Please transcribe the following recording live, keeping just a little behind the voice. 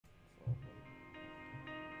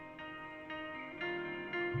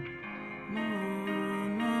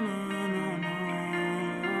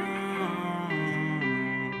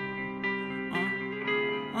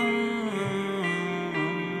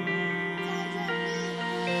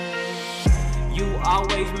You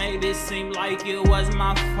always made it seem like it was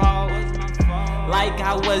my fault, like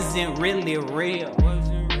I wasn't really real,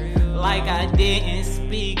 like I didn't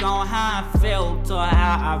speak on how I felt or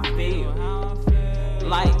how I feel,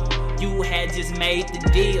 like you had just made the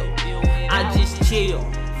deal. I just chill,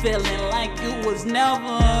 feeling like you was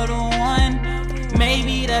never the one.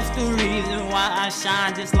 Maybe that's the reason why I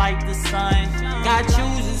shine just like the sun. God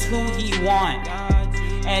chooses who he wants,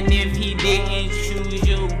 and if he didn't choose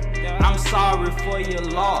you, I'm sorry for your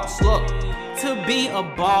loss. Look, to be a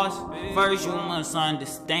boss, first you must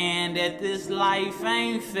understand that this life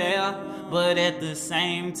ain't fair, but at the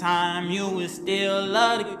same time, you will still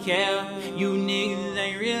love to care. You niggas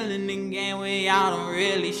ain't real in the game where y'all don't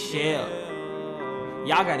really share.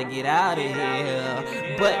 Y'all gotta get out of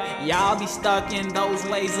here, but y'all be stuck in those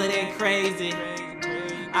ways of that crazy.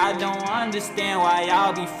 I don't understand why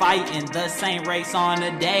y'all be fighting the same race on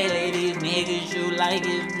a daily. These niggas you like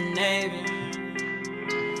is the Navy.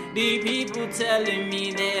 These people telling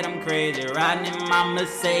me that I'm crazy, riding in my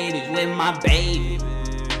Mercedes with my baby.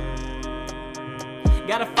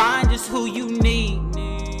 Gotta find just who you need,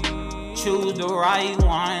 choose the right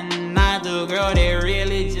one, not the girl that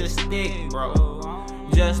really just stick, bro.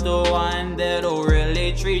 Just the one that'll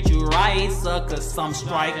really treat you right, sucker. Some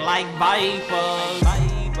strike like vipers.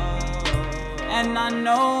 And I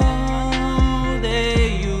know that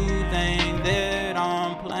you think that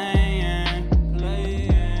I'm playing.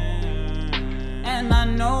 And I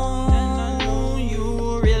know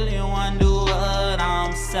you really wonder what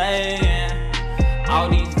I'm saying. All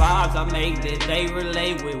these vibes I make that they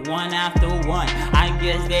relate with one after one. I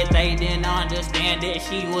guess that they didn't understand that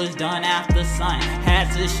she was done after son. Had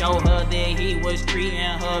to show her that he was treating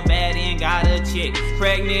her bad and got a chick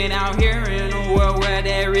pregnant out here in a world where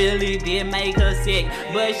that really did make her sick.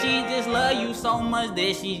 But she just love you so much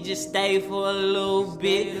that she just stayed for a little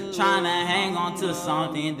bit, trying to hang on to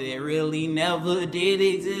something that really never did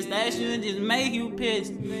exist. That should just make you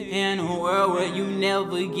pissed. In a world where you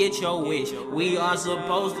never get your wish, we are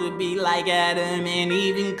supposed to be like Adam and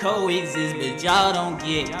even coexist, but y'all don't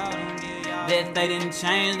get that they done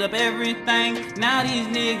changed up everything. Now these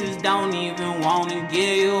niggas don't even wanna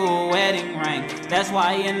give you a wedding ring. That's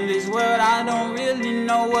why in this world I don't really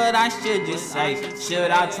know what I should just say.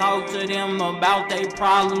 Should I talk to them about their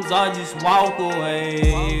problems or just walk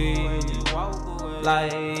away?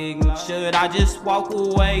 Like, should I just walk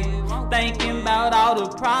away? Thinking about all the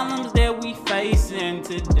problems that we facing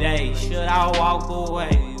today. Should I walk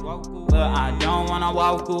away? But I don't wanna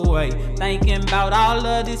walk away. Thinking about all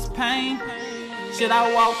of this pain. Should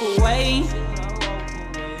I walk away?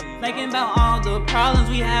 Thinking about all the problems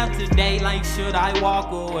we have today. Like, should I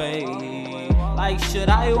walk away? Like, should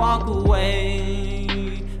I walk away?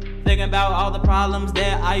 Thinking about all the problems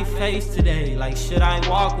that I face today. Like, should I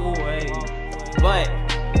walk away? But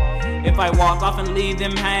if I walk off and leave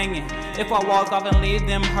them hanging, if I walk off and leave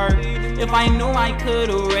them hurt, if I knew I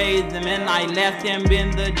could've raised them and I left them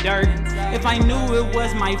in the dirt, if I knew it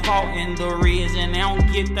was my fault and the reason they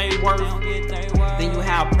don't get their worth, then you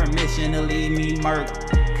have permission to leave me murked,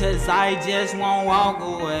 cause I just won't walk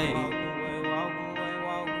away.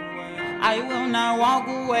 I will not walk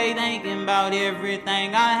away thinking about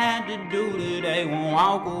everything I had to do today. Won't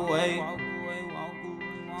walk away.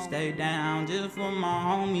 Stay down just for my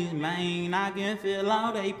homies, man. I can feel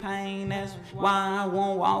all they pain. That's why I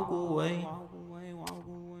won't walk away.